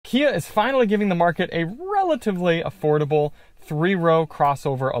Kia is finally giving the market a relatively affordable 3-row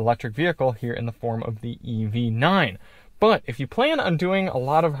crossover electric vehicle here in the form of the EV9. But if you plan on doing a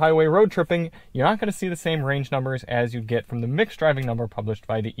lot of highway road tripping, you're not going to see the same range numbers as you'd get from the mixed driving number published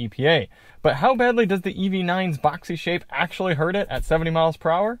by the EPA. But how badly does the EV9's boxy shape actually hurt it at 70 miles per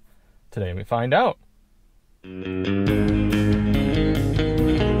hour? Today we find out.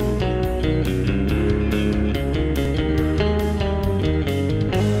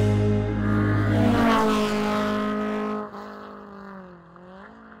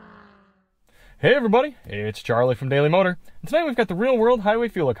 Hey everybody, it's Charlie from Daily Motor, and tonight we've got the real-world highway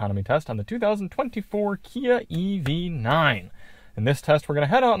fuel economy test on the 2024 Kia EV9. In this test, we're going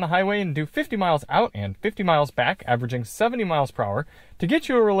to head out on the highway and do 50 miles out and 50 miles back, averaging 70 miles per hour, to get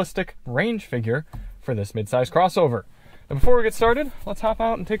you a realistic range figure for this midsize crossover. And before we get started, let's hop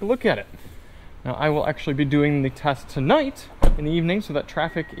out and take a look at it. Now, I will actually be doing the test tonight in the evening so that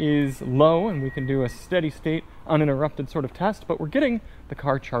traffic is low and we can do a steady state, uninterrupted sort of test, but we're getting the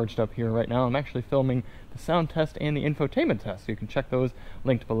car charged up here right now. I'm actually filming the sound test and the infotainment test, so you can check those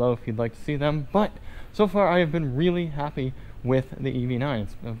linked below if you'd like to see them. But so far I have been really happy with the EV9.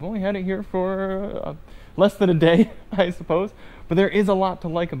 I've only had it here for less than a day, I suppose, but there is a lot to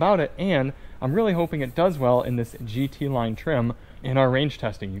like about it, and I'm really hoping it does well in this GT line trim in our range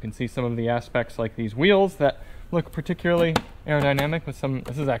testing. You can see some of the aspects like these wheels that look particularly aerodynamic with some,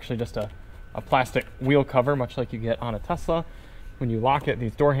 this is actually just a plastic wheel cover, much like you get on a Tesla. When you lock it,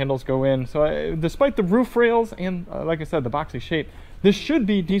 these door handles go in. So despite the roof rails and, like I said, the boxy shape, this should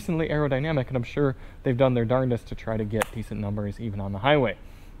be decently aerodynamic, and I'm sure they've done their darndest to try to get decent numbers even on the highway.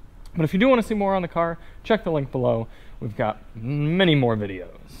 But if you do want to see more on the car, check the link below. We've got many more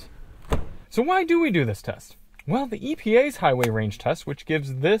videos. So why do we do this test? Well, the EPA's highway range test, which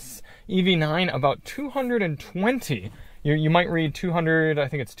gives this EV9 about 220, you might read 200, I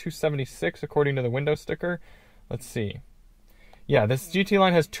think it's 276 according to the window sticker. Let's see. Yeah, this GT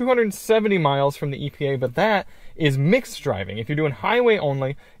line has 270 miles from the EPA, but that is mixed driving. If you're doing highway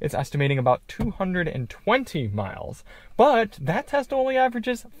only, it's estimating about 220 miles. But that test only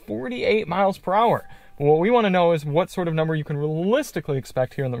averages 48 miles per hour. What we want to know is what sort of number you can realistically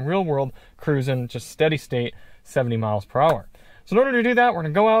expect here in the real world, cruising just steady state 70 miles per hour. So in order to do that, we're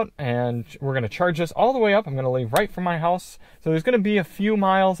going to go out and we're going to charge this all the way up. I'm going to leave right from my house. So there's going to be a few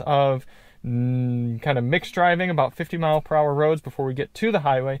miles of kind of mixed driving, about 50 mile per hour roads before we get to the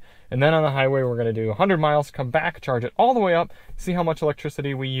highway. And then on the highway, we're going to do 100 miles, come back, charge it all the way up, see how much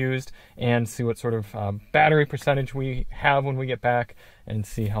electricity we used, and see what sort of battery percentage we have when we get back, and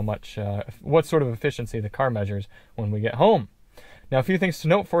see how much, what sort of efficiency the car measures when we get home. Now, a few things to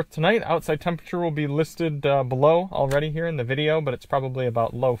note for tonight. Outside temperature will be listed below already here in the video, but it's probably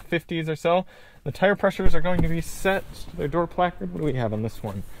about low 50s or so. The tire pressures are going to be set to their door placard. What do we have on this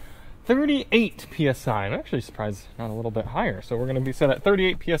one? 38 PSI. I'm actually surprised not a little bit higher. So we're going to be set at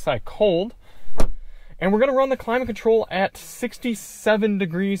 38 PSI cold. And we're going to run the climate control at 67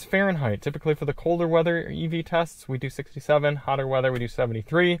 degrees Fahrenheit. Typically for the colder weather EV tests, we do 67. Hotter weather, we do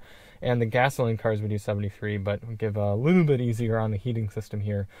 73. And the gasoline cars, we do 73. But we give a little bit easier on the heating system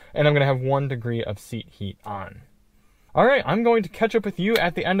here. And I'm going to have 1 degree of seat heat on. All right, I'm going to catch up with you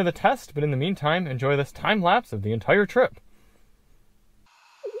at the end of the test. But in the meantime, enjoy this time lapse of the entire trip.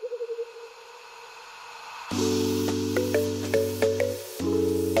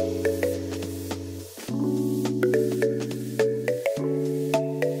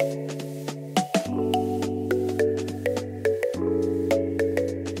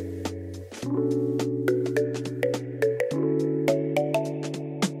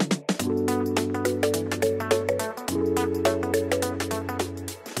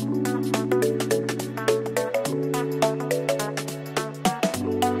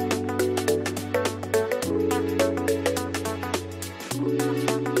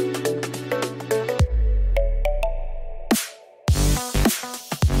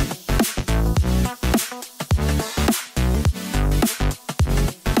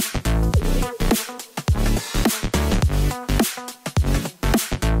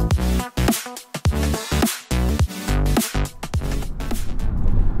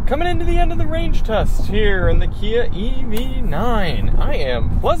 Coming into the end of the range test here in the Kia EV9, I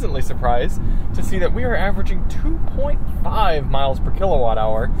am pleasantly surprised to see that we are averaging 2.5 miles per kilowatt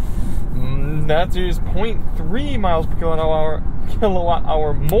hour. That is 0.3 miles per kilowatt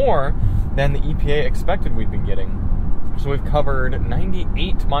hour more than the EPA expected we'd be getting. So we've covered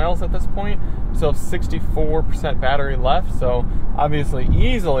 98 miles at this point. We still have 64% battery left, so obviously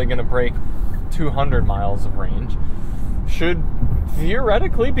easily going to break 200 miles of range. Should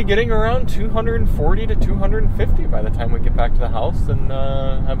theoretically be getting around 240 to 250 by the time we get back to the house and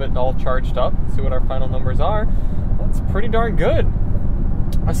have it all charged up, see what our final numbers are. That's pretty darn good.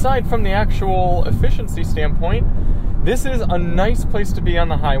 Aside from the actual efficiency standpoint, this is a nice place to be on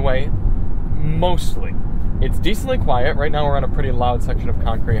the highway, mostly. It's decently quiet. Right now we're on a pretty loud section of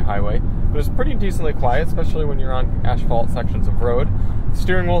concrete highway, but it's pretty decently quiet, especially when you're on asphalt sections of road. The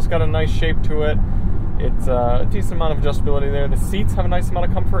steering wheel's got a nice shape to it. It's a decent amount of adjustability there. The seats have a nice amount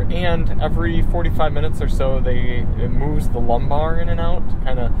of comfort, and every 45 minutes or so, it moves the lumbar in and out to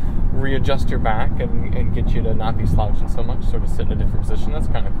kind of readjust your back and get you to not be slouching so much, sort of sit in a different position. That's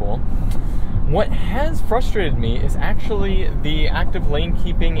kind of cool. What has frustrated me is actually the active lane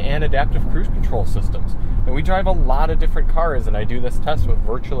keeping and adaptive cruise control systems. And we drive a lot of different cars, and I do this test with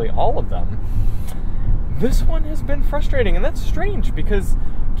virtually all of them. This one has been frustrating, and that's strange because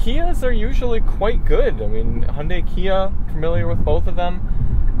Kias are usually quite good. I mean, Hyundai, Kia, familiar with both of them.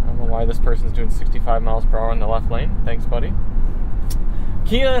 I don't know why this person's doing 65 miles per hour in the left lane. Thanks, buddy.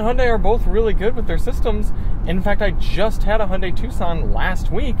 Kia and Hyundai are both really good with their systems. In fact, I just had a Hyundai Tucson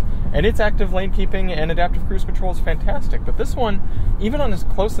last week, and its active lane keeping and adaptive cruise control is fantastic. But this one, even on its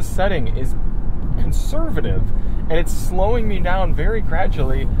closest setting, is conservative, and it's slowing me down very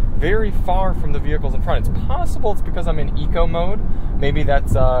gradually, very far from the vehicles in front. It's possible it's because I'm in eco mode. Maybe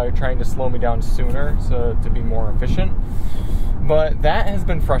that's trying to slow me down sooner so to be more efficient. But that has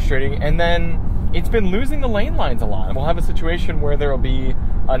been frustrating. And then it's been losing the lane lines a lot. We'll have a situation where there will be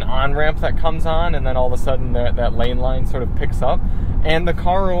an on-ramp that comes on, and then all of a sudden that lane line sort of picks up, and the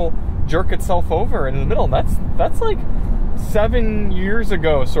car will jerk itself over in the middle. That's like 7 years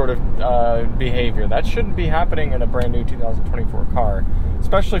ago sort of behavior. That shouldn't be happening in a brand new 2024 car,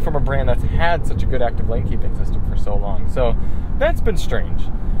 especially from a brand that's had such a good active lane keeping system for so long. So that's been strange.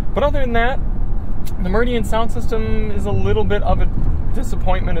 But other than that, the Meridian sound system is a little bit of a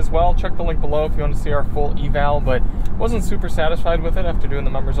disappointment as well. Check the link below if you want to see our full eval, but wasn't super satisfied with it after doing the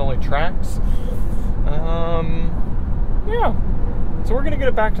members only tracks. Yeah, so we're gonna get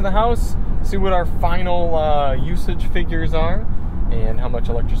it back to the house, see what our final usage figures are and how much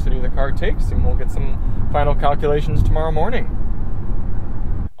electricity the car takes, and we'll get some final calculations tomorrow morning.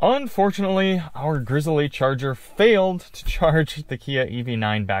 Unfortunately, our Grizzly Charger failed to charge the Kia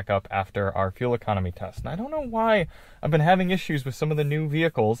EV9 back up after our fuel economy test. And I don't know why I've been having issues with some of the new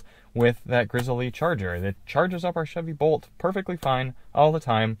vehicles with that Grizzly Charger. It charges up our Chevy Bolt perfectly fine all the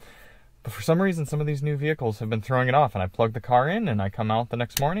time. But for some reason, some of these new vehicles have been throwing it off. And I plug the car in, and I come out the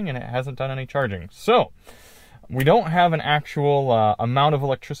next morning, and it hasn't done any charging. So we don't have an actual amount of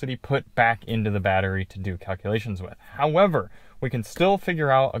electricity put back into the battery to do calculations with. However, we can still figure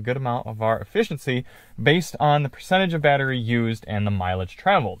out a good amount of our efficiency based on the percentage of battery used and the mileage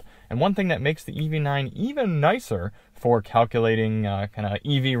traveled. And one thing that makes the EV9 even nicer for calculating kind of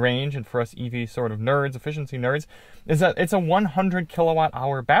EV range, and for us EV sort of nerds, efficiency nerds, is that it's a 100 kilowatt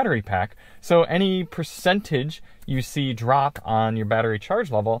hour battery pack. So any percentage you see drop on your battery charge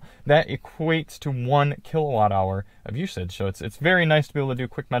level, that equates to 1 kilowatt hour of usage. So it's very nice to be able to do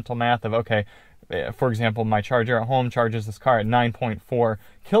quick mental math of, okay, for example, my charger at home charges this car at 9.4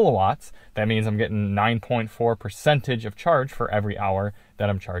 kilowatts. That means I'm getting 9.4% of charge for every hour that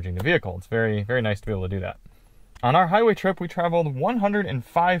I'm charging the vehicle. It's very, very nice to be able to do that. On our highway trip, we traveled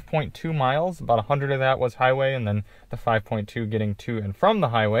 105.2 miles. About 100 of that was highway, and then the 5.2 getting to and from the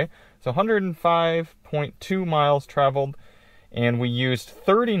highway. So 105.2 miles traveled, and we used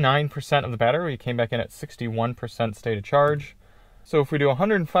 39% of the battery. We came back in at 61% state of charge. So if we do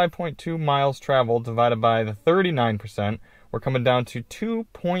 105.2 miles traveled divided by the 39%, we're coming down to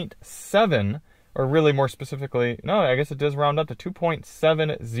 2.7, or really more specifically, no, I guess it does round up to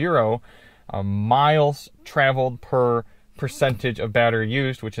 2.70 miles traveled per percentage of battery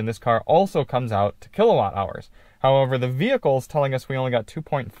used, which in this car also comes out to kilowatt hours. However, the vehicle is telling us we only got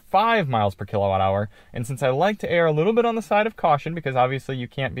 2.5 miles per kilowatt hour, and since I like to err a little bit on the side of caution, because obviously you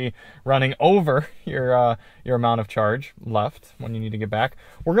can't be running over your amount of charge left when you need to get back,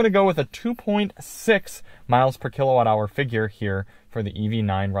 we're going to go with a 2.6 miles per kilowatt hour figure here for the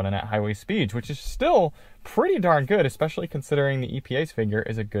EV9 running at highway speeds, which is still pretty darn good, especially considering the EPA's figure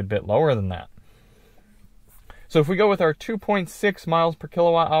is a good bit lower than that. So if we go with our 2.6 miles per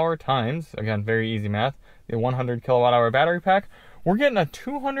kilowatt hour times, again, very easy math, the 100 kilowatt hour battery pack, we're getting a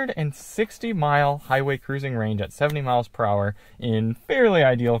 260 mile highway cruising range at 70 miles per hour in fairly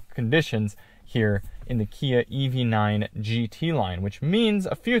ideal conditions here in the Kia EV9 GT line, which means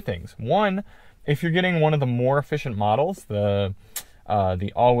a few things. One, if you're getting one of the more efficient models, the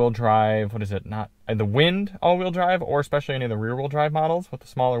all-wheel drive, the Wind all-wheel drive, or especially any of the rear-wheel drive models with the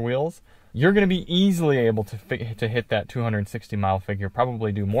smaller wheels, you're going to be easily able to hit that 260 mile figure,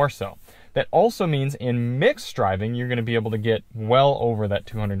 probably do more so. That also means in mixed driving, you're going to be able to get well over that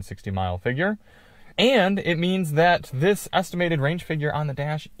 260 mile figure. And it means that this estimated range figure on the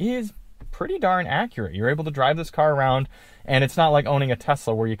dash is pretty darn accurate. You're able to drive this car around, and it's not like owning a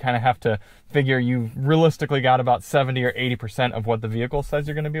Tesla where you kind of have to figure you've realistically got about 70 or 80% of what the vehicle says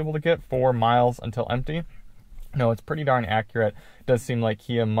you're going to be able to get 4 miles until empty. No, it's pretty darn accurate. It does seem like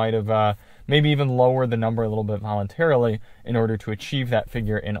Kia might have maybe even lowered the number a little bit voluntarily in order to achieve that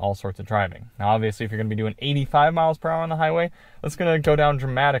figure in all sorts of driving. Now, obviously, if you're going to be doing 85 miles per hour on the highway, that's going to go down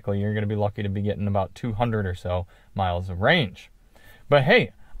dramatically. You're going to be lucky to be getting about 200 or so miles of range. But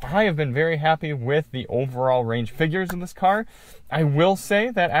hey, I have been very happy with the overall range figures of this car. I will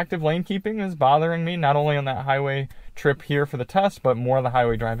say that active lane keeping is bothering me, not only on that highway trip here for the test, but more of the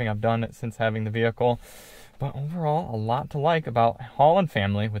highway driving I've done since having the vehicle. But overall, a lot to like about Holland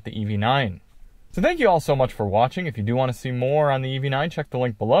family with the EV9. So thank you all so much for watching. If you do want to see more on the EV9, check the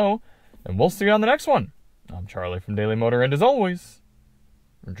link below, and we'll see you on the next one. I'm Charlie from Daily Motor, and as always,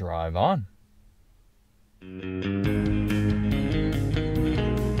 drive on.